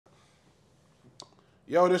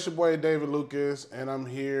Yo, this your boy David Lucas, and I'm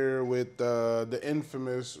here with the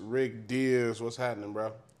infamous Ric Diez. What's happening,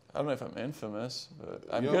 bro? I don't know if I'm infamous, but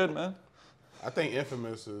I'm Yo, good, man. I think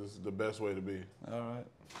infamous is the best way to be. All right.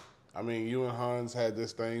 I mean, you and Hans had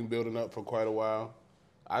this thing building up for quite a while.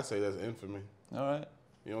 I'd say that's infamy. All right.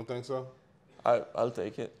 You don't think so? I'll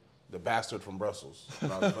take it. The bastard from Brussels.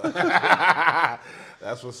 That's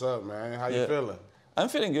what's up, man. How you feeling? I'm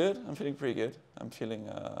feeling good. I'm feeling pretty good. I'm feeling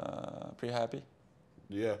pretty happy.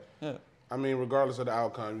 Yeah. Yeah. I mean, regardless of the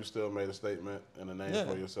outcome, you still made a statement and a name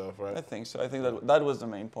for yourself, right? I think so. I think that was the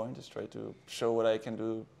main point, is try to show what I can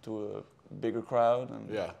do to a bigger crowd and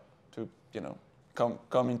to, you know,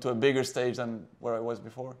 come into a bigger stage than where I was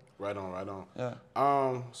before. Right on, right on.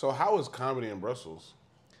 Yeah. So how is comedy in Brussels?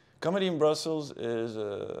 Comedy in Brussels is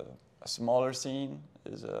a smaller scene.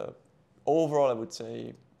 Overall, I would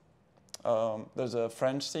say there's a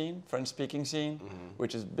French scene, French-speaking scene,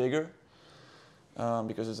 which is bigger.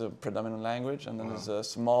 Because it's a predominant language, and then there's a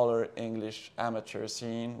smaller English amateur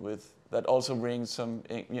scene that also brings some,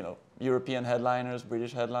 you know, European headliners,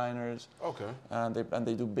 British headliners. Okay. And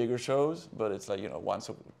they do bigger shows, but it's like, you know,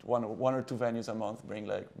 one or two venues a month bring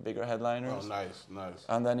like bigger headliners. Oh, nice, nice.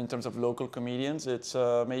 And then in terms of local comedians, it's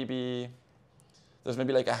there's maybe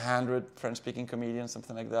like 100 French-speaking comedians,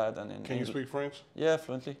 something like that. And can you speak French? Yeah,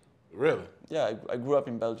 fluently. Really? Yeah, I grew up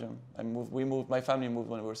in Belgium. My family moved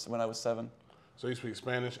when I was 7. So you speak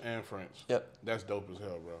Spanish and French? Yep. That's dope as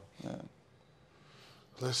hell, bro. Yeah.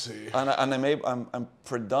 Let's see. And I'm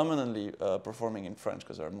predominantly performing in French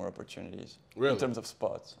because there are more opportunities. Really? In terms of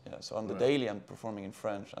spots. Yeah. So on the daily, I'm performing in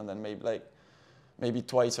French, and then maybe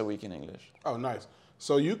twice a week in English. Oh, nice.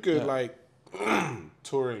 So you could like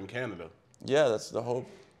tour in Canada. Yeah, that's the hope.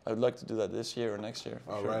 I would like to do that this year or next year.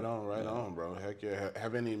 Oh, sure. right on, bro. Heck yeah.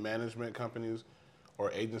 Have any management companies or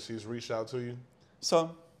agencies reached out to you?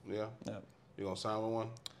 Some. Yeah. Yeah. You gonna sign with one?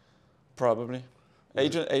 Probably.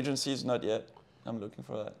 Agencies, not yet. I'm looking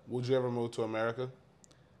for that. Would you ever move to America?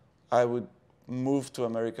 I would move to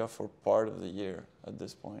America for part of the year at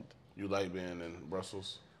this point. You like being in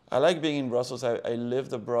Brussels? I like being in Brussels. I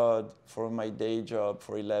lived abroad for my day job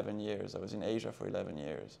for 11 years. I was in Asia for 11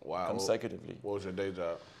 years. Wow. Consecutively. What was your day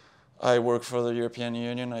job? I work for the European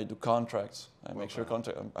Union. I do contracts. I make sure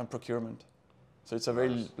I'm procurement. So it's a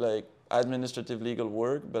very like administrative legal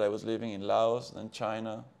work, but I was living in Laos, then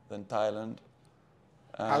China, then Thailand.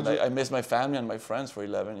 And I missed my family and my friends for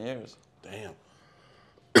 11 years. Damn.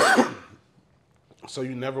 So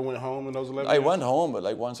you never went home in those 11 years? I went home, but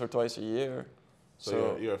like once or twice a year.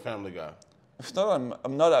 So you're a family guy? No,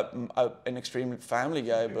 I'm not an extreme family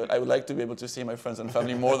guy, but I would like to be able to see my friends and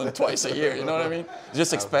family more than twice a year, you know what I mean? It's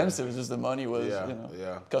just expensive, it's just the money was,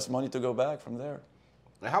 it cost money to go back from there.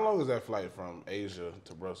 And how long is that flight from Asia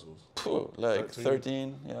to Brussels? Like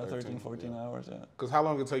 13, 14 hours, yeah. Because how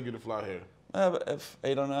long did it take you to fly here?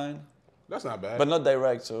 8 or 9. That's not bad. But not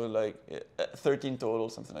direct, so like 13 total,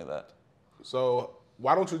 something like that. So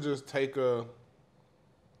why don't you just take a...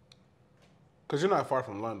 Because you're not far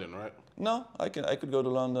from London, right? No, I could go to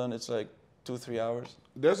London. It's like 2-3 hours.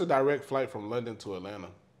 There's a direct flight from London to Atlanta.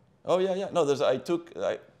 Oh, yeah. No,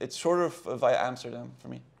 it's shorter via Amsterdam for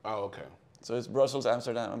me. Oh, okay. So it's Brussels,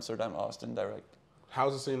 Amsterdam, Austin, direct.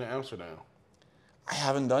 How's the scene in Amsterdam? I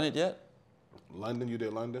haven't done it yet. London, you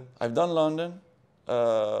did London? I've done London.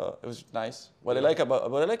 It was nice. What I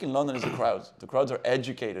like in London is the crowds. The crowds are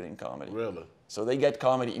educated in comedy. Really? So they get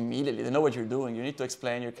comedy immediately. They know what you're doing. You need to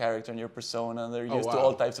explain your character and your persona, and they're used to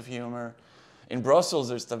all types of humor. In Brussels,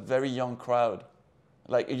 there's a very young crowd.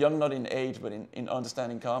 Like, young not in age, but in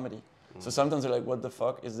understanding comedy. So sometimes they're like, what the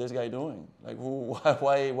fuck is this guy doing? Like,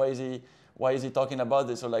 why is he talking about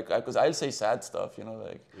this? Or like, because I'll say sad stuff, you know,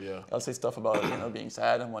 like, I'll say stuff about, you know, being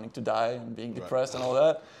sad and wanting to die and being depressed and all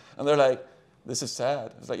that. And they're like, this is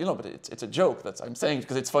sad. It's like, you know, but it's a joke. I'm saying it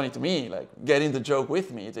because it's funny to me. Like, get in the joke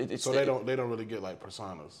with me. So they don't really get like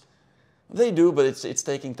personas. They do, but it's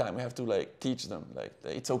taking time. We have to like teach them. Like,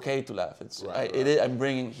 it's okay to laugh. I'm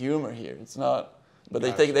bringing humor here. It's not. But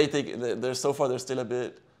they're so far they're still a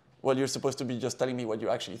bit. Well, you're supposed to be just telling me what you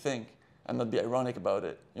actually think and not be ironic about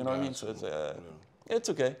it. You know what I mean? So it's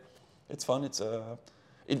okay. It's fun. It's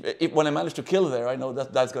when I manage to kill there, I know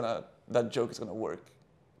that joke is gonna work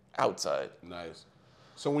outside. Nice.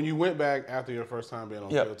 So when you went back after your first time being on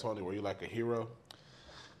Kill Tony, were you like a hero?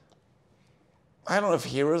 I don't know if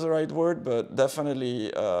hero is the right word, but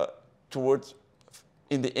definitely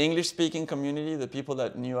in the English-speaking community, the people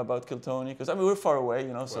that knew about Kill Tony, because I mean we're far away,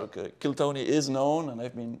 you know. So Kill Tony is known, and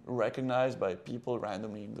I've been recognized by people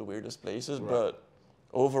randomly in the weirdest places. But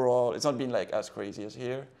overall, it's not been like as crazy as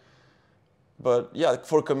here. But yeah,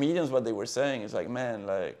 for comedians, what they were saying is like, man,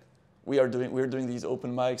 like we're doing these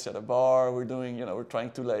open mics at a bar. We're doing, we're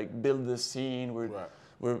trying to like build this scene.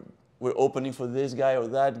 We're opening for this guy or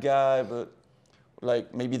that guy, but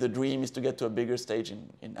like maybe the dream is to get to a bigger stage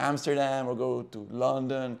in Amsterdam or go to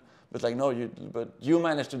London. But like, no, you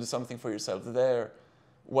managed to do something for yourself there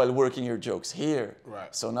while working your jokes here.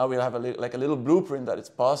 Right. So now we have a little blueprint that it's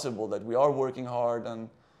possible, that we are working hard and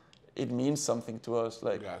it means something to us.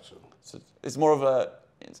 Like, gotcha. So it's more of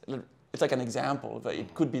it's like an example that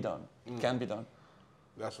it could be done. It can be done.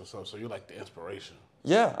 That's what's up. So you're like the inspiration.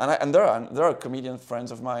 Yeah, and there are comedian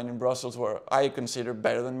friends of mine in Brussels who I consider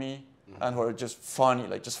better than me and who are just funny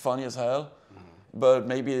as hell. But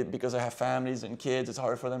maybe because I have families and kids, it's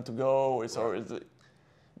hard for them to go.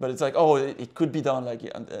 But it's like, oh, it could be done. Like,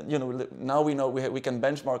 now we know we can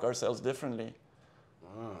benchmark ourselves differently.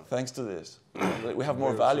 Thanks to this, we have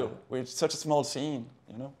more value. We're such a small scene,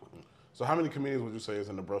 So how many comedians would you say is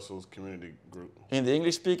in the Brussels community group? In the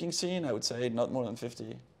English-speaking scene, I would say not more than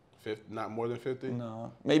 50. Not more than 50?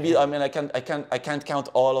 No, maybe. I mean, I can't count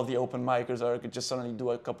all of the open micers, or I could just suddenly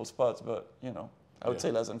do a couple spots. But I would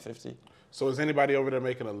say less than 50. So is anybody over there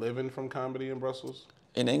making a living from comedy in Brussels?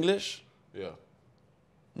 In English? Yeah.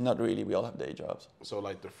 Not really. We all have day jobs. So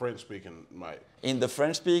like the French-speaking might. In the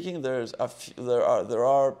French-speaking, there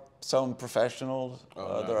are some professionals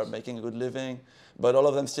that are making a good living, but all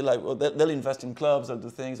of them still they'll invest in clubs, they'll do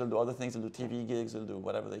things, they'll do other things, they'll do TV gigs, they'll do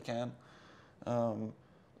whatever they can.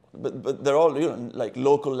 But they're all like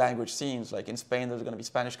local language scenes. Like in Spain, there's going to be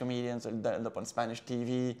Spanish comedians, they'll end up on Spanish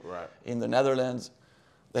TV. Right. In the Netherlands,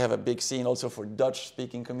 they have a big scene also for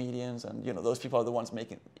Dutch-speaking comedians, and those people are the ones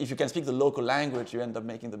making. If you can speak the local language, you end up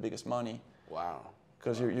making the biggest money. Wow.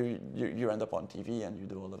 Because you end up on TV and you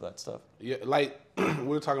do all of that stuff. Yeah, like we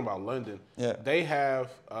were talking about London. Yeah. They have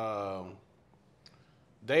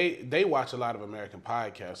they watch a lot of American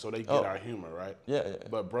podcasts, so they get our humor, right? Yeah.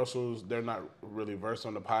 But Brussels, they're not really versed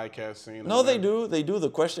on the podcast scene. No, they do. They do. The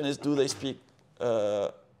question is, do they speak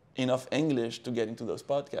enough English to get into those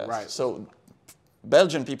podcasts? Right. So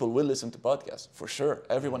Belgian people will listen to podcasts, for sure.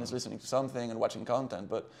 Everyone is listening to something and watching content.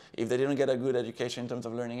 But if they didn't get a good education in terms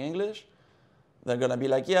of learning English, they're going to be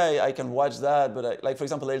like, yeah, I can watch that. But like, for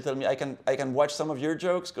example, they'll tell me, I can watch some of your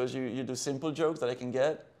jokes because you do simple jokes that I can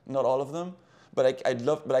get, not all of them. But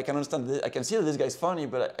I can understand this. I can see that this guy's funny,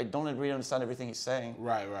 but I don't really understand everything he's saying.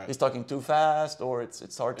 Right. He's talking too fast, or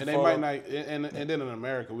it's hard to follow. And they might not. And then in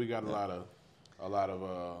America, we got a lot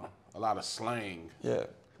of slang. Yeah.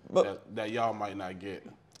 That y'all might not get.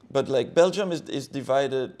 But like Belgium is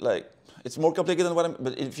divided. Like it's more complicated than what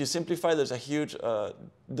But if you simplify, there's a huge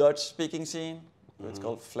Dutch-speaking scene. It's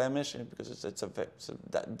called Flemish because it's a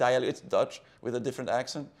dialect. It's Dutch with a different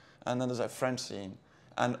accent, and then there's a French scene.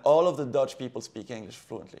 And all of the Dutch people speak English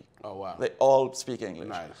fluently. Oh, wow. They all speak English.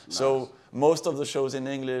 Nice. So most of the shows in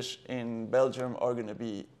English in Belgium are going to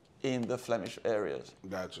be in the Flemish areas.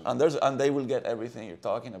 Gotcha. And they will get everything you're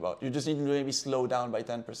talking about. You just need to maybe slow down by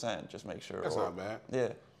 10%, just make sure. That's not bad. Yeah.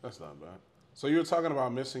 That's not bad. So you were talking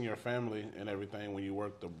about missing your family and everything when you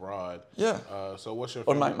worked abroad. Yeah. So what's your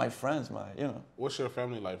family? Or my friends, What's your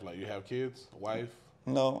family life like? You have kids, a wife?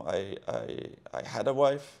 No, I had a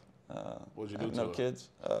wife. What'd you do to no her? kids.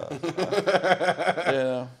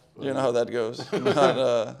 You know how that goes.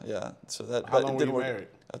 Yeah. So How long were you married?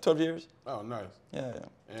 12 years. Oh, nice. Yeah.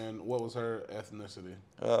 And what was her ethnicity?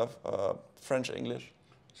 French English.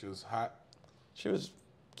 She was hot. She was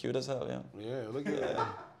cute as hell. Yeah. Yeah. Look at that.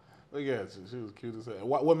 Look at her. She was cute as hell.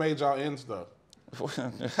 What made y'all end stuff?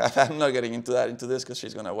 I'm not getting into this because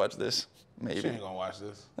she's gonna watch this. Maybe. She ain't gonna watch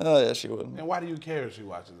this. Oh yeah, she would. And why do you care if she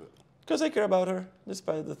watches it? Because I care about her,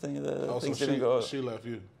 despite the thing. Things didn't go. She left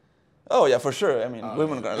you. Oh yeah, for sure. I mean,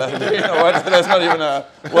 women are gonna left you. You know what? That's not even a.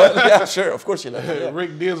 What? Yeah, sure. Of course she left. Yeah.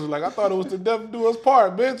 Ric Diez was like, I thought it was the death do us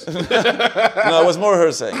part, bitch. No, it was more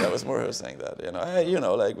her saying. That was more her saying that.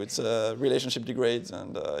 Like it's relationship degrades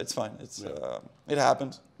and it's fine. It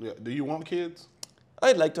happens. Yeah. Do you want kids?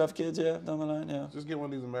 I'd like to have kids, yeah, down the line, yeah. Just get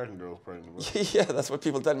one of these American girls pregnant, bro. Yeah, that's what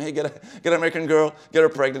people tell me. Hey, get an American girl, get her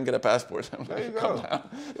pregnant, get a passport. I'm there you go.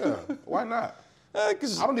 Yeah, why not? I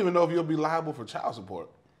don't even know if you'll be liable for child support.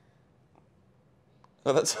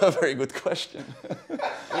 Well, that's a very good question.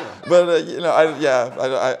 But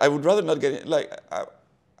I would rather not get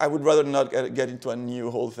I would rather not get into a new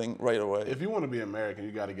whole thing right away. If you want to be American,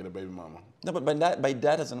 you got to get a baby mama. No, but my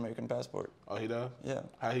dad has an American passport. Oh, he does? Yeah.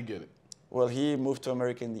 How'd he get it? Well, he moved to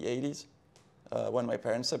America in the 80s when my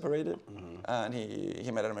parents separated, and he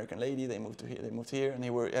met an American lady. They moved here,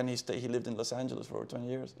 and he lived in Los Angeles for over 20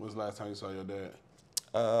 years. When's the last time you saw your dad?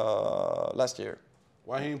 Last year.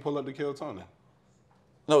 Why he didn't pull up to kill Tony?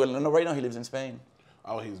 No, right now he lives in Spain.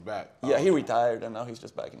 Oh, he's back. Yeah, oh, he retired and now he's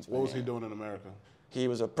just back in Spain. What was he doing in America? He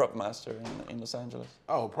was a prop master in Los Angeles.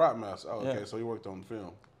 Oh, prop master. Oh, okay. Yeah. So he worked on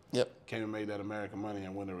film. Yep. Came and made that American money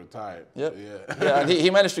and went and retired. Yep. Yeah. Yeah, and he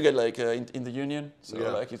managed to get like in the union. So yeah.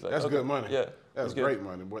 like he's like, that's okay. good money. Yeah. That's great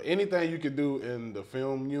money. But anything you could do in the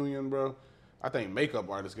film union, bro, I think makeup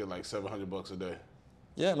artists get like $700 a day.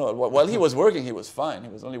 Yeah, no. While he was working, he was fine. He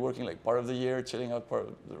was only working like part of the year, chilling out part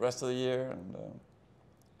of the rest of the year, and.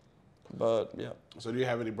 But yeah. So do you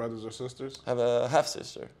have any brothers or sisters? I have a half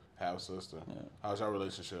sister. Half sister. Yeah. How's your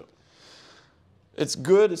relationship? It's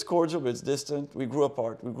good. It's cordial, but it's distant. We grew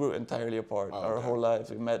apart. We grew entirely apart our whole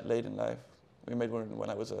lives. We met late in life. We met when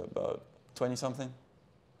I was about 20-something.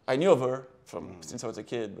 I knew of her since I was a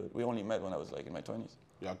kid, but we only met when I was like in my 20s.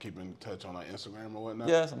 Y'all keep in touch on like Instagram or whatnot?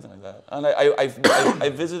 Yeah, something like that. And I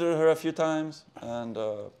visited her a few times, and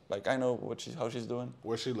like I know how she's doing.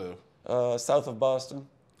 Where she live? South of Boston.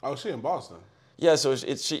 Oh, she in Boston. Yeah, so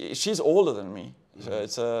she's older than me. So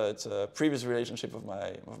it's a previous relationship of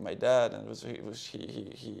my dad, and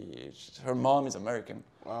her mom is American.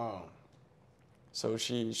 Oh. So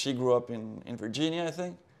she grew up in Virginia, I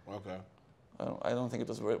think. Okay. I don't think it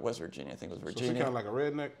was West Virginia. I think it was Virginia. So she kind of like a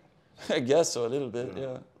redneck? I guess so, a little bit,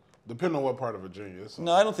 yeah. Depending on what part of Virginia.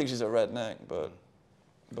 No, I don't think she's a redneck, but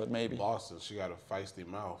maybe. Boston, she got a feisty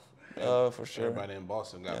mouth. For sure. Everybody in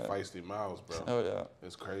Boston got feisty mouths, bro. Oh yeah.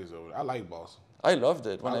 It's crazy over there. I like Boston. I loved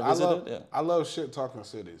it when I visited. I love shit talking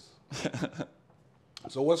cities.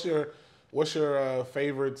 So what's your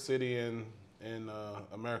favorite city in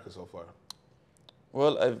America so far?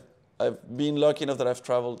 Well, I've been lucky enough that I've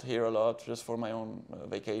traveled here a lot just for my own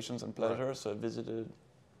vacations and pleasure. Right. So I visited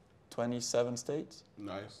 27 states.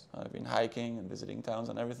 Nice. I've been hiking and visiting towns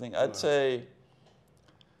and everything. I'd say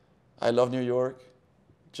I love New York.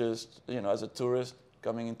 Just, as a tourist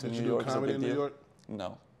coming into New York is a big deal. Did you do comedy in New York?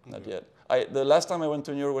 No, not yet. The last time I went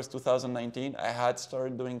to New York was 2019. I had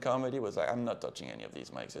started doing comedy. Was like, I'm not touching any of these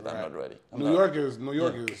mics. I'm not ready. New York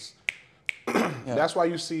is. That's why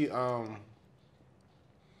you see all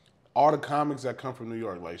the comics that come from New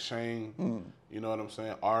York, like Shane. You know what I'm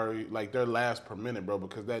saying? Ari, like they're last per minute, bro.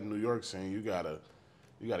 Because that New York scene, you gotta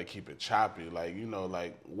keep it choppy. Like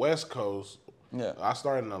like West Coast. Yeah. I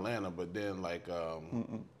started in Atlanta, but then like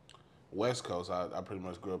West Coast, I pretty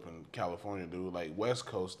much grew up in California, dude. Like West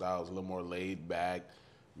Coast style is a little more laid back,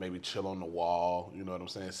 maybe chill on the wall, you know what I'm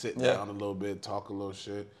saying? Sit down a little bit, talk a little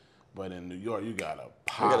shit. But in New York, you gotta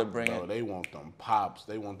pop, bro. They want them pops,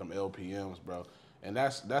 they want them LPMs, bro. And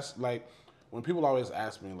that's like, when people always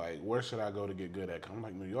ask me like, where should I go to get good at? I'm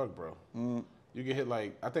like, New York, bro. You get hit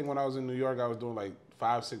like, I think when I was in New York, I was doing like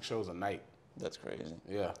 5-6 shows a night. That's crazy.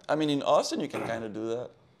 Yeah. I mean, in Austin, you can kind of do that,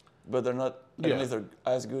 but they're not, I don't know if they're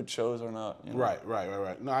as good shows or not. You know?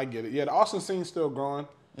 Right. No, I get it. Yeah, the Austin scene's still growing.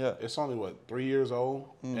 Yeah. It's only, 3 years old?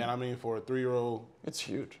 And I mean, for a 3-year-old. It's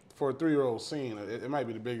huge. For a 3-year-old scene, it might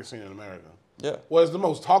be the biggest scene in America. Yeah. Well, it's the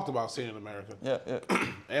most talked about scene in America. Yeah.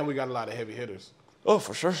 And we got a lot of heavy hitters. Oh,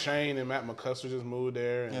 for sure. Shane and Matt McCusker just moved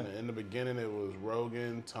there. And in the beginning, it was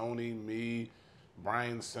Rogan, Tony, me,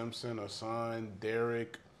 Brian Simpson, Hassan,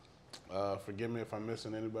 Derek. Forgive me if I'm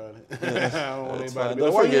missing anybody. I don't want anybody to be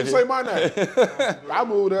like, why you didn't say my name? I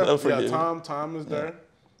moved up. Yeah, Tom is there.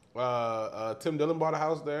 Tim Dillon bought a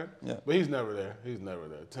house there. Yeah. But he's never there.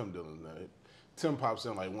 Tim Dillon's there. Tim pops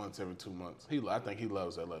in like once every 2 months. I think he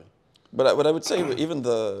loves LA. But I would say even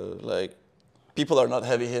the people are not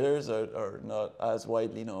heavy hitters or not as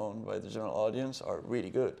widely known by the general audience are really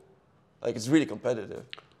good. Like it's really competitive.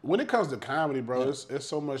 When it comes to comedy, bro, it's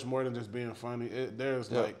so much more than just being funny.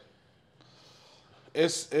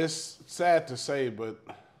 It's sad to say, but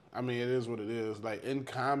I mean, it is what it is. Like in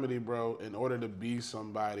comedy, bro, in order to be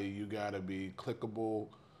somebody, you gotta be clickable,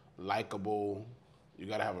 likable. You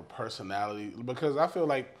gotta have a personality. Because I feel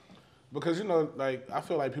like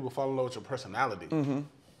people fall in love with your personality,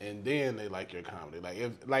 and then they like your comedy.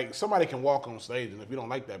 Like somebody can walk on stage, and if you don't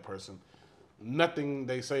like that person, nothing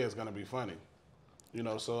they say is gonna be funny.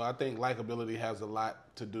 So I think likability has a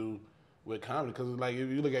lot to do with comedy, because like if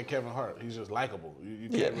you look at Kevin Hart, he's just likable. You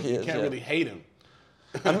can't really hate him.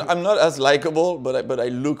 I'm not as likable, but I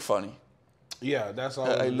look funny. Yeah, that's all.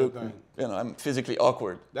 I look, I'm physically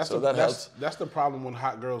awkward. That helps. That's the problem when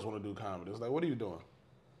hot girls want to do comedy. It's like, what are you doing?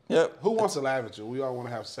 Yeah. Who wants to laugh at you? We all want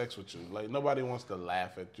to have sex with you. Like nobody wants to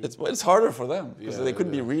laugh at you. It's harder for them because they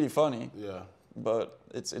could be really funny. Yeah. But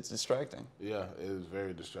it's distracting. Yeah, it is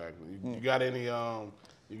very distracting. You got any of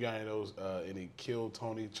those any Kill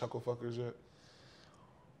Tony chuckle fuckers yet?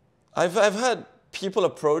 I've had people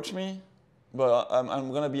approach me, but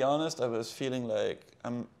I'm gonna be honest. I was feeling like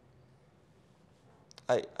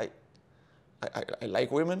I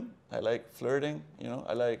like women, I like flirting, you know.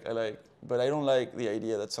 I like, but I don't like the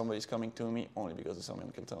idea that somebody's coming to me only because of something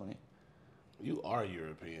in Kiltony. You are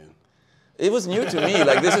European. It was new to me.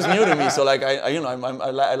 Like, this is new to me. So like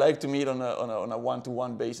I like to meet on a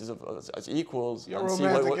one-to-one basis as equals. You're a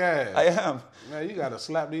romantic ass. I am. Man, you gotta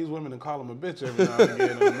slap these women and call them a bitch every now and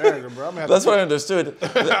again in America, bro. That's what I understood.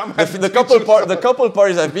 The couple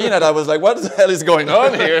parties I've been at, I was like, what the hell is going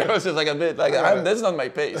on here? It was just like a bit like that's not my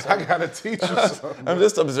pace. I gotta teach you something. I'm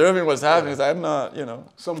just observing what's happening. So I'm not, you know.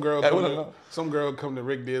 Some girl come to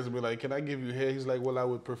Ric Diez and be like, "Can I give you hair?" He's like, "Well, I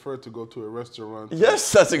would prefer to go to a restaurant."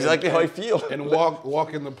 Yes, that's exactly how I feel. And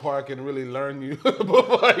walk in the park and really learn you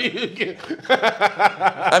before you get.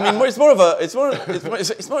 I mean, it's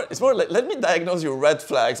more like, let me diagnose your red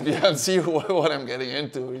flags and see what I'm getting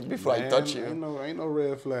into before I touch you. Ain't no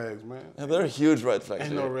red flags, man. Yeah, there are huge red flags.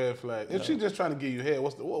 Ain't no red flags. If she's just trying to give you head,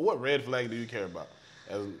 what red flag do you care about?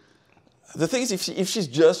 The thing is, if she's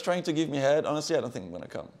just trying to give me head, honestly, I don't think I'm gonna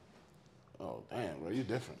come. Oh damn, bro, you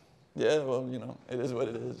different. Yeah, well, you know, it is what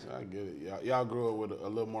it is. I get it. Y'all grew up with a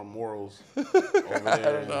little more morals over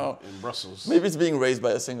there in Brussels. Maybe it's being raised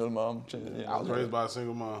by a single mom. You know, I was raised by a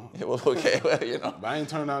single mom. Yeah, well, okay, well, you know. But I ain't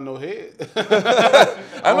turned out no head.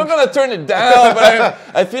 I'm not gonna turn it down, but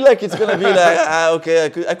I feel like it's gonna be like,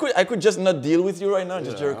 okay, I could just not deal with you right now and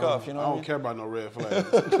just jerk off, you know. I don't care about no red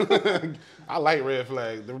flags. I like red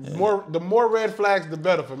flags. The more red flags, the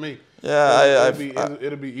better for me. Yeah,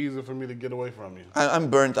 it'll be easier for me to get away from you. I'm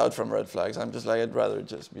burnt out from red flags. I'm just like, I'd rather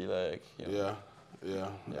just be like, you know, yeah,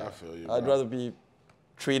 I feel you. I'd rather be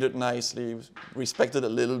treated nicely, respected a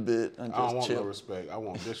little bit, and just I don't want chill. no respect. I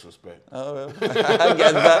want disrespect. Oh, well, I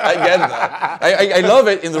get that. I love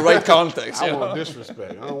it in the right context. I want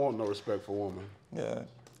disrespect. I don't want no respect for women. Yeah,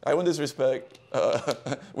 I want disrespect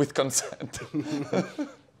with consent.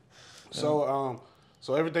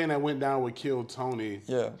 So everything that went down with Kill Tony.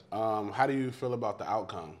 Yeah. How do you feel about the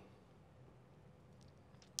outcome?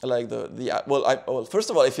 Like well, first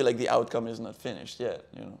of all, I feel like the outcome is not finished yet.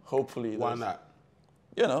 You know, hopefully. Why not?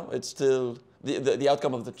 You know, it's still the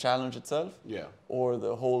outcome of the challenge itself. Yeah. Or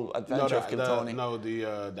the whole adventure of Kill Tony.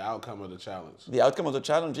 The outcome of the challenge. The outcome of the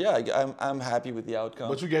challenge, yeah, I'm happy with the outcome.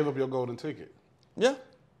 But you gave up your golden ticket. Yeah.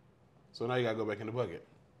 So now you gotta go back in the bucket.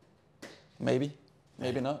 Maybe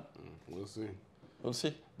not. We'll see. We'll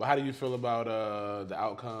see. But how do you feel about the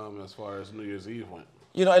outcome as far as New Year's Eve went?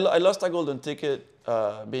 You know, I lost a golden ticket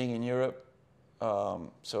being in Europe.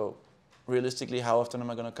 So realistically, how often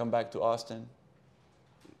am I going to come back to Austin?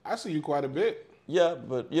 I see you quite a bit. Yeah,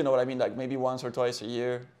 but you know what I mean? Like maybe once or twice a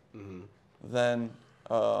year. Mm-hmm. Then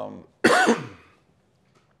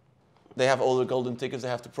they have all the golden tickets they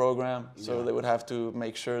have to program. So they would have to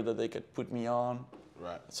make sure that they could put me on.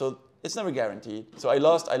 Right. So it's never guaranteed. So I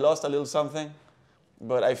lost a little something.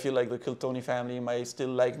 But I feel like the Kill Tony family might still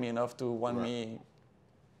like me enough to want me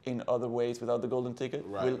in other ways without the golden ticket.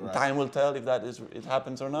 Time will tell if it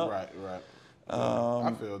happens or not. Right.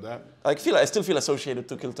 I feel that. I still feel associated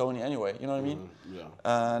to Kill Tony anyway. You know what I mean? Yeah.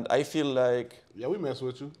 And I feel like. Yeah, we mess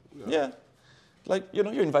with you. Yeah. Like, you know,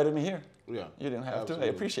 you invited me here. Yeah. You didn't have to. I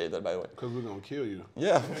appreciate that, by the way. Because we're going to kill you.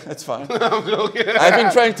 Yeah, that's fine. I'm joking. I've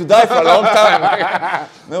been trying to die for a long time.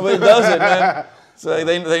 Nobody does it, man. So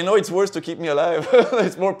they know it's worse to keep me alive.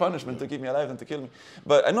 It's more punishment to keep me alive than to kill me.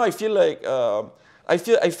 But I know I feel like I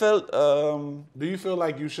felt. Do you feel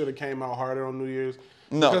like you should have came out harder on New Year's?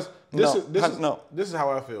 No. Because this is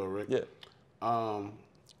how I feel, Rick. Yeah.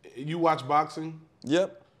 You watch boxing?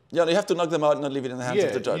 Yep. Yeah, you have to knock them out and not leave it in the hands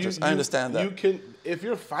of the judges. I understand that. You can, if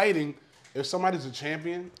you're fighting, if somebody's a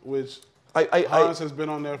champion, which Hans has been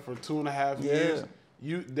on there for 2.5 years,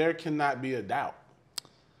 there cannot be a doubt.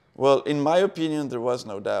 Well, in my opinion, there was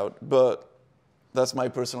no doubt, but that's my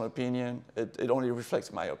personal opinion. It only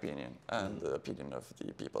reflects my opinion and the opinion of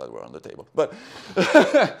the people that were on the table. But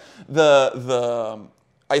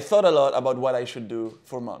I thought a lot about what I should do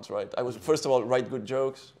for months, right? I was, first of all, write good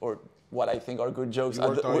jokes, or what I think are good jokes. You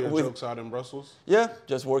worked all your jokes out in Brussels? Yeah,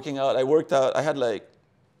 just working out. I worked out. I had like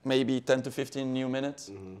maybe 10 to 15 new minutes.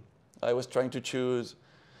 Mm-hmm. I was trying to choose.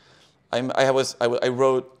 I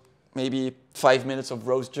wrote maybe 5 minutes of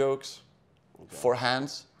roast jokes for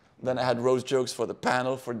Hans. Then I had roast jokes for the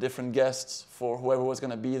panel, for different guests, for whoever was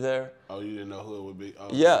going to be there. Oh, you didn't know who it would be?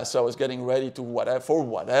 Okay. Yeah, so I was getting ready to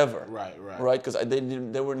whatever. Right. Right, because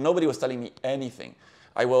nobody was telling me anything.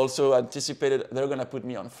 I also anticipated they're going to put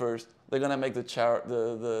me on first. They're going to make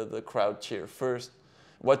the crowd cheer first.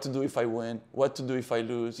 What to do if I win? What to do if I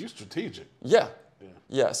lose? You're strategic.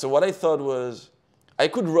 Yeah. So what I thought was, I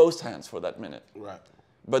could roast Hans for that minute. Right.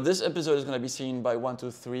 But this episode is going to be seen by 1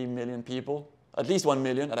 to 3 million people, at least 1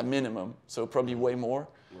 million at a minimum, so probably way more.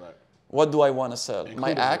 Right. what do I want to sell?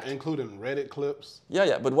 My act? Including Reddit clips?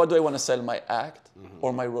 Yeah. But what do I want to sell? My act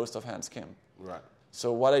or my roast of Hans Kim? Right.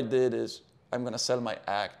 So what I did is I'm going to sell my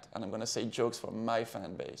act and I'm going to say jokes for my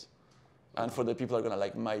fan base and for the people who are going to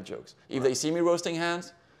like my jokes. If they see me roasting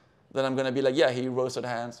Hans, then I'm going to be like, yeah, he roasted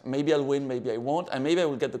Hans. Maybe I'll win, maybe I won't, and maybe I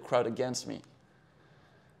will get the crowd against me.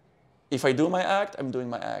 If I do my act, I'm doing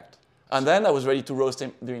my act. And then I was ready to roast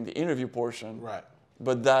him during the interview portion. Right.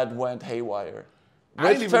 But that went haywire.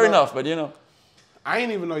 Fair enough, but you know. I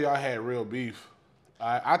didn't even know y'all had real beef.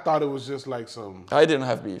 I thought it was just like some... I didn't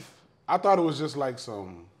have beef. I thought it was just like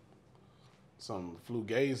some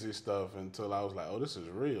fugazi stuff until I was like, oh, this is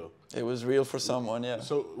real. It was real for someone, yeah.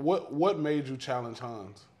 So what made you challenge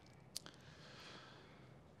Hans?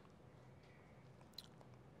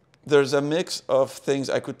 There's a mix of things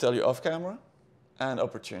I could tell you off camera and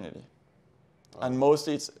opportunity. Okay. And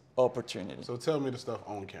mostly it's opportunity. So tell me the stuff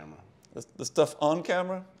on camera. The stuff on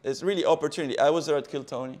camera is really opportunity. I was there at Kill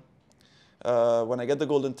Tony. When I get the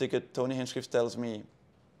golden ticket, Tony Hinchcliffe tells me,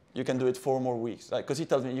 you can do it 4 more weeks. Because he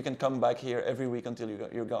tells me, you can come back here every week until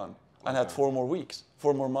you're gone. And I had 4 more weeks,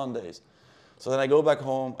 4 more Mondays. So then I go back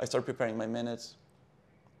home, I start preparing my minutes.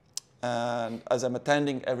 And as I'm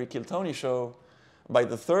attending every Kill Tony show, by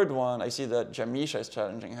the 3rd one, I see that Jamisha is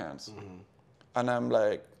challenging Hans. Mm-hmm. And I'm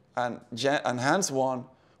like, and Hans won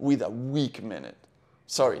with a weak minute.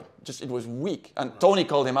 Sorry, just it was weak. And Tony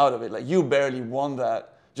called him out of it, like, you barely won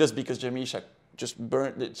that just because Jamisha just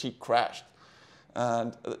burned it, she crashed.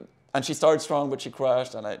 And she started strong, but she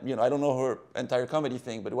crashed. And I don't know her entire comedy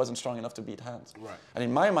thing, but it wasn't strong enough to beat Hans. Right. And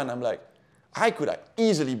in my mind, I'm like, I could have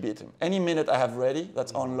easily beat him. Any minute I have ready,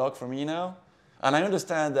 that's on lock for me now. And I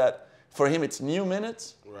understand that for him, it's new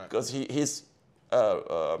minutes because his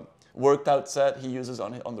worked out set he uses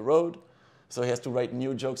on the road. So he has to write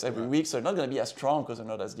new jokes every week. So they're not going to be as strong because they're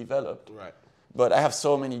not as developed. Right. But I have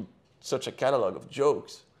such a catalog of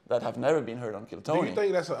jokes that have never been heard on Kill Tony. Do you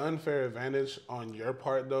think that's an unfair advantage on your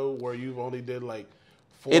part, though, where you've only did like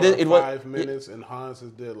 4 or 5 minutes and Hans has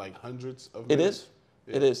did like hundreds of minutes?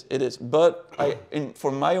 It is. But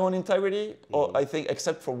for my own integrity, I think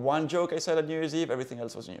except for one joke I said at New Year's Eve, everything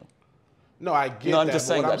else was new. No, I get that. No, I'm just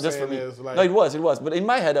saying that. Just for me. Like, no, it was. But in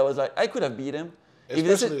my head, I was like, I could have beat him.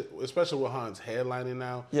 Especially with Hans headlining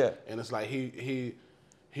now. Yeah. And it's like he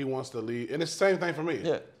wants to lead. And it's the same thing for me.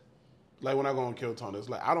 Yeah. Like when I go on Kill Tony, it's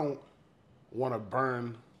like I don't want to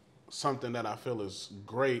burn something that I feel is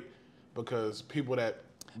great because people that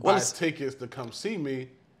buy tickets to come see me.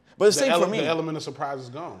 But it's same for me. The element of surprise is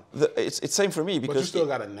gone. It's same for me because. But you still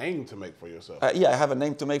got a name to make for yourself. Yeah, I have a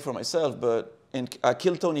name to make for myself, but a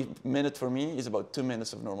Kill Tony minute for me is about 2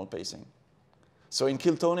 minutes of normal pacing. So in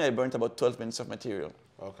Kill Tony, I burnt about 12 minutes of material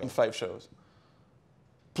in 5 shows.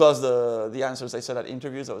 Plus the answers I said at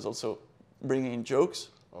interviews, I was also bringing in jokes.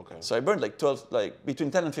 Okay. So I burned like between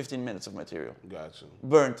 10 and 15 minutes of material. Gotcha.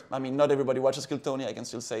 Burnt. I mean, not everybody watches Kill Tony. I can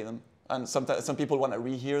still say them. And sometimes some people want to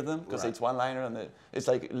rehear them because it's one-liner and it's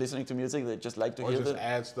like listening to music. They just like to hear it. Or just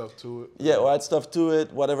add stuff to it. Yeah, or add stuff to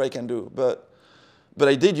it, whatever I can do. But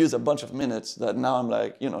I did use a bunch of minutes that now I'm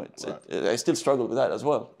like, I still struggle with that as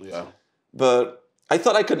well. Yeah. But I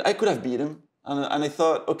thought I could have beat him. And I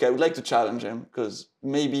thought, okay, I would like to challenge him because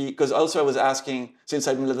also I was asking, since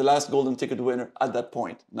I'm the last golden ticket winner at that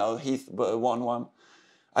point, now Heath won one,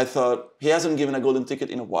 I thought he hasn't given a golden ticket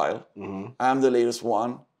in a while. Mm-hmm. I'm the latest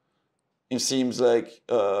one. It seems like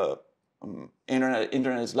internet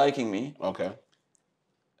is liking me. Okay.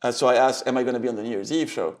 So I asked, am I going to be on the New Year's Eve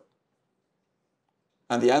show?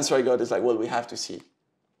 And the answer I got is like, well, we have to see.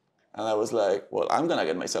 And I was like, well, I'm going to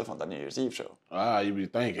get myself on the New Year's Eve show. You be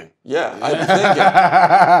thinking. Yeah, I be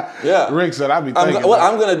thinking. Yeah. Rick said, I be thinking.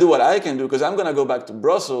 I'm going to do what I can do because I'm going to go back to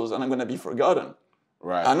Brussels and I'm going to be forgotten.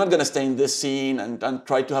 Right. I'm not going to stay in this scene and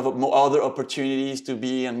try to have other opportunities to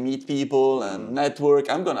be and meet people and network.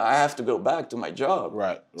 I have to go back to my job.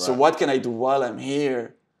 Right. So what can I do while I'm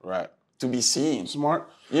here? Right. To be seen. Smart.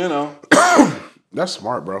 That's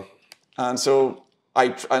smart, bro. And so I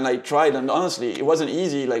tried, and honestly, it wasn't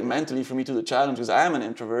easy, like mentally, for me to do the challenge because I am an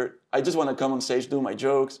introvert. I just want to come on stage, do my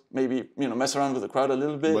jokes, maybe mess around with the crowd a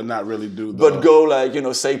little bit, but not really do. But go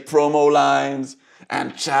say promo lines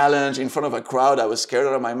and challenge in front of a crowd. I was scared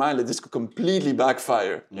out of my mind that this could completely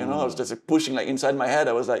backfire. I was just pushing inside my head.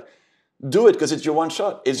 I was like, do it because it's your one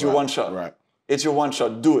shot. It's your one shot. Right. It's your one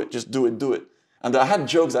shot. Do it. Just do it. Do it. And I had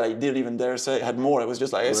jokes that I didn't even dare say. I had more. I was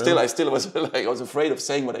just like, I still was like, I was afraid of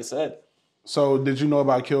saying what I said. So did you know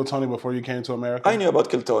about Kill Tony before you came to America? I knew about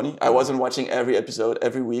Kill Tony. I wasn't watching every episode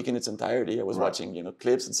every week in its entirety. I was watching,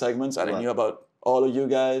 clips and segments, and I knew about all of you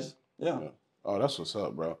guys. Yeah. Oh, that's what's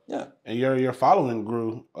up, bro. Yeah. And your following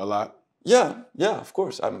grew a lot. Yeah, yeah, of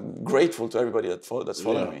course. I'm grateful to everybody that's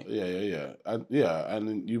following me. Yeah.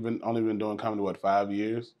 And you've only been doing comedy, what, 5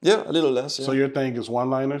 years? Yeah, a little less, yeah. So your thing is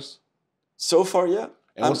one-liners? So far, yeah.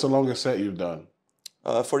 And what's the longest set you've done?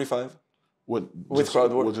 45. With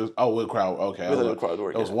crowd work. With crowd, okay. With a little crowd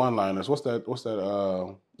work, Those one-liners. What's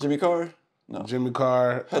that? Jimmy Carr? No. Jimmy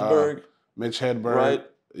Carr. Hedberg. Mitch Hedberg. Right.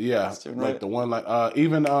 Yeah, Stephen like Wright. the one line,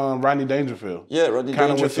 even Rodney Dangerfield. Yeah, Rodney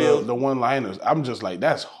Kinda Dangerfield. with the one-liners. I'm just like,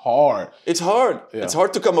 that's hard. It's hard. Yeah. It's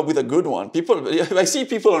hard to come up with a good one. I see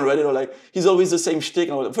people on Reddit are like, he's always the same shtick.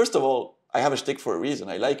 First of all, I have a shtick for a reason.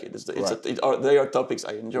 I like it. They are topics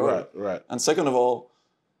I enjoy. Right. And second of all,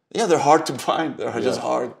 yeah, they're hard to find. They're just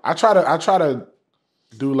hard. I try to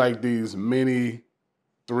do like these mini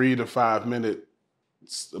 3 to 5 minute.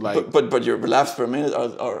 Like, but your laughs per minute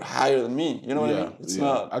are higher than me. You know what I mean? It's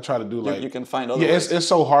not. I try to do like you can find other ways. It's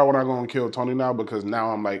so hard when I go on Kill Tony now because now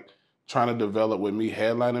I'm like trying to develop with me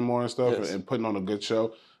headlining more and stuff and putting on a good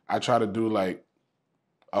show. I try to do like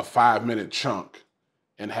a 5-minute chunk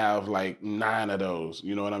and have like 9 of those.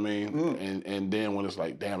 You know what I mean? And then when it's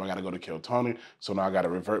like, damn, I got to go to Kill Tony, so now I got to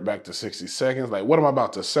revert back to 60 seconds. Like, what am I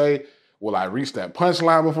about to say? Will I reach that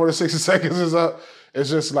punchline before the 60 seconds is up? It's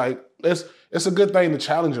just like it's a good thing to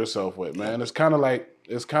challenge yourself with, man. It's kind of like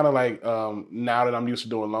now that I'm used to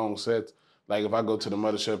doing long sets. Like if I go to the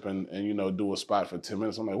mothership and do a spot for 10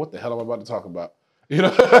 minutes, I'm like, what the hell am I about to talk about? You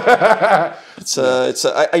know?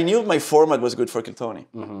 I knew my format was good for Kill Tony.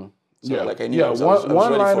 Mm-hmm. So like I knew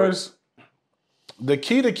one-liners. The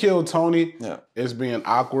key to Kill Tony is being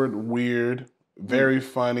awkward, weird, very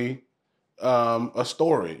funny. A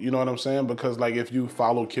story, you know what I'm saying? Because like if you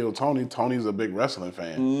follow Kill Tony, Tony's a big wrestling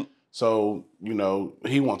fan. So,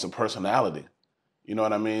 he wants a personality. You know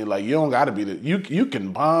what I mean? Like you don't gotta be you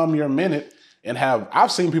can bomb your minute and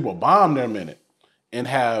I've seen people bomb their minute and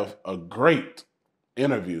have a great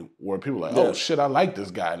interview where people are like, oh shit, I like this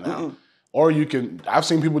guy now. Or I've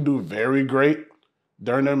seen people do very great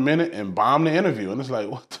during their minute and bomb the interview. And it's like,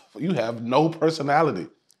 what you have no personality.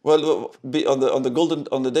 Well, on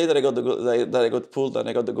the day that I got pulled and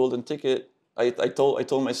I got the golden ticket, I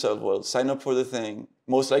told myself, well, sign up for the thing.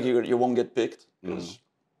 Most likely you won't get picked because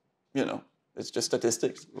it's just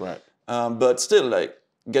statistics. Right. But still, like,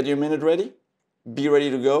 get your minute ready, be ready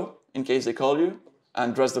to go in case they call you,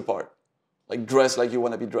 and dress the part. Like dress like you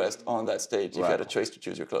want to be dressed on that stage. If you had a choice to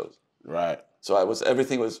choose your clothes. Right. So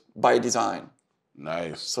everything was by design.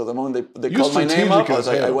 Nice. So the moment they called my name up,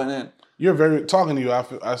 I went in. You're talking to you.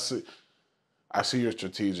 I see you're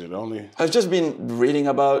strategic. I've just been reading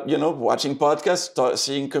about, watching podcasts,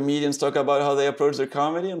 seeing comedians talk about how they approach their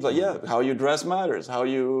comedy. I'm like, yeah, how you dress matters, how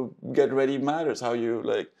you get ready matters, how you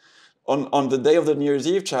like. On the day of the New Year's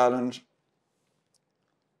Eve challenge,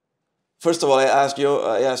 first of all, I asked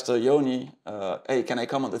Yoni, hey, can I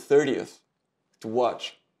come on the 30th to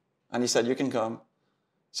watch? And he said, you can come.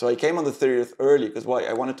 So I came on the 30th early because why?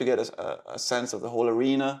 I wanted to get a sense of the whole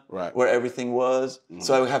arena, where everything was,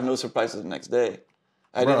 so I would have no surprises the next day.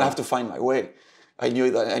 I didn't have to find my way. I knew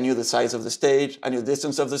the size of the stage. I knew the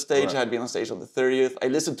distance of the stage. I had been on stage on the 30th. I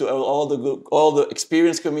listened to all the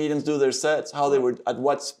experienced comedians do their sets, how they were at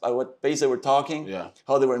what pace they were talking,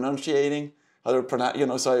 how they were enunciating, how they were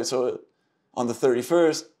pronouncing. So on the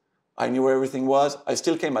 31st, I knew where everything was. I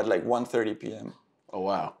still came at like 1:30 p.m. Oh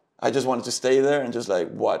wow. I just wanted to stay there and just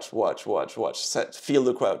like watch. Feel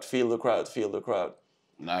the crowd.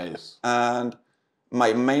 Nice. And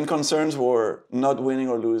my main concerns were not winning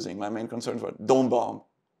or losing. My main concerns were don't bomb.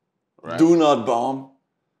 Right. Do not bomb.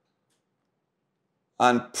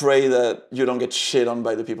 And pray that you don't get shit on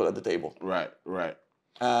by the people at the table. Right.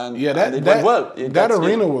 And it went well. That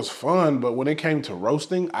arena was fun, but when it came to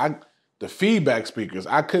roasting, the feedback speakers,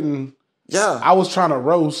 I couldn't. Yeah. I was trying to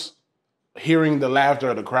roast. Hearing the laughter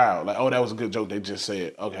of the crowd, like, oh, that was a good joke they just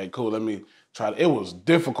said. Okay, cool, let me try it. It was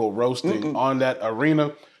difficult roasting on that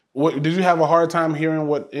arena. Did you have a hard time hearing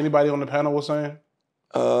what anybody on the panel was saying?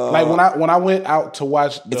 Like when I went out to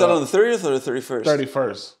watch Is that on the 30th or the 31st?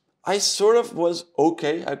 31st. I sort of was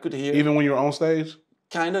okay. I could hear. Even when you were on stage?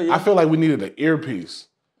 Kind of, yeah. I feel like we needed an earpiece.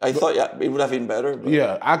 I thought, it would have been better. But.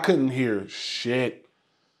 Yeah, I couldn't hear shit.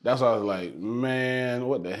 That's why I was like, man,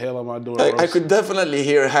 what the hell am I doing? I could definitely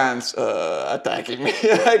hear Hans attacking me.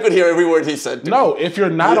 I could hear every word he said to me. If you're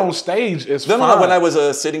not on stage, it's fine. No, when I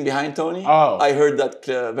was sitting behind Tony, I heard that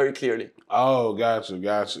very clearly. Oh, gotcha.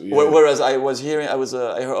 Yeah. Whereas I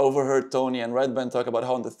overheard Tony and Red Band talk about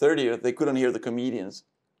how on the 30th, they couldn't hear the comedians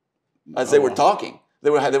as they were talking. They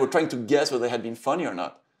were trying to guess whether they had been funny or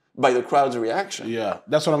not by the crowd's reaction. Yeah,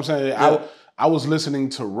 that's what I'm saying. Yeah. I was listening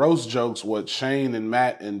to roast jokes, what Shane and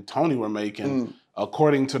Matt and Tony were making,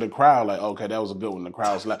 according to the crowd, like, okay, that was a good one. The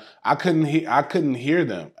crowd's like, I couldn't hear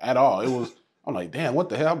them at all. It was, I'm like, damn, what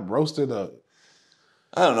the hell? I roasted a.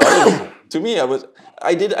 I don't know. To me, I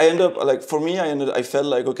felt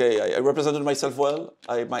like, okay, I represented myself well.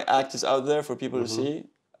 My act is out there for people to see.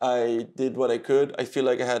 I did what I could. I feel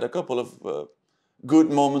like I had a couple of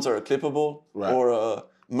good moments that are clippable or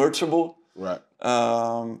merchable. Right.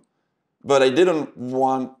 But I didn't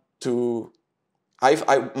want to.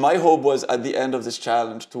 My hope was at the end of this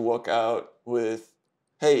challenge to walk out with,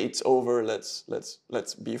 "Hey, it's over. Let's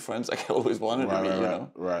be friends." Like I always wanted to be. You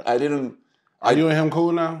know. Right. I didn't. Are you and him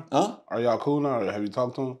cool now? Huh? Are y'all cool now? Or have you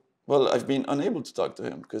talked to him? Well, I've been unable to talk to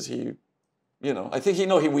him because he, I think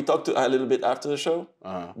we talked a little bit after the show,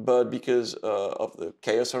 but because of the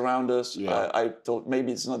chaos around us, I thought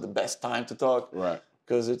maybe it's not the best time to talk. Right.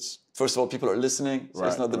 Because it's, first of all, people are listening, so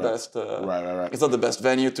it's not the best. Right. It's not the best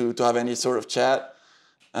venue to have any sort of chat.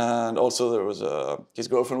 And also there was his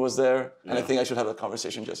girlfriend was there, and I think I should have a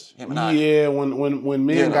conversation just him and I. Yeah, when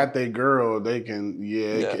men got their girl, they can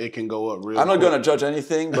it can go up real. I'm not gonna judge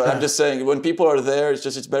anything, but I'm just saying when people are there,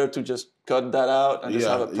 it's better to just cut that out and just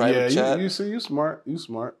have a private chat. You smart.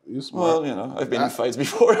 Well, I've been in fights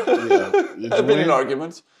before. I've been in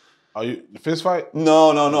arguments. Are you fist fight?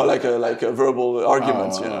 No, like a verbal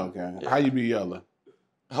arguments. Okay. Yeah. How you be yelling?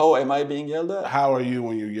 How am I being yelled at? How are you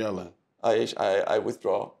when you're yelling? I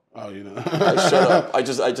withdraw. Oh, I shut up. I'm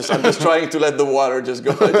just trying to let the water just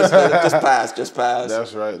go. Just pass.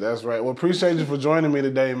 That's right. Well, appreciate you for joining me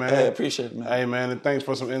today, man. Hey, I appreciate it, man. Hey, man, and thanks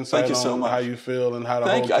for some insight on how you feel and how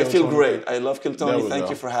the whole. I feel great. I love Kill Tony. Thank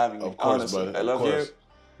you for having me. Of course, honestly, buddy. I love you.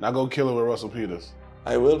 Now go kill it with Russell Peters.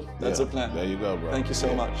 I will. That's the plan. There you go, bro. Thank you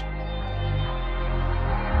so much.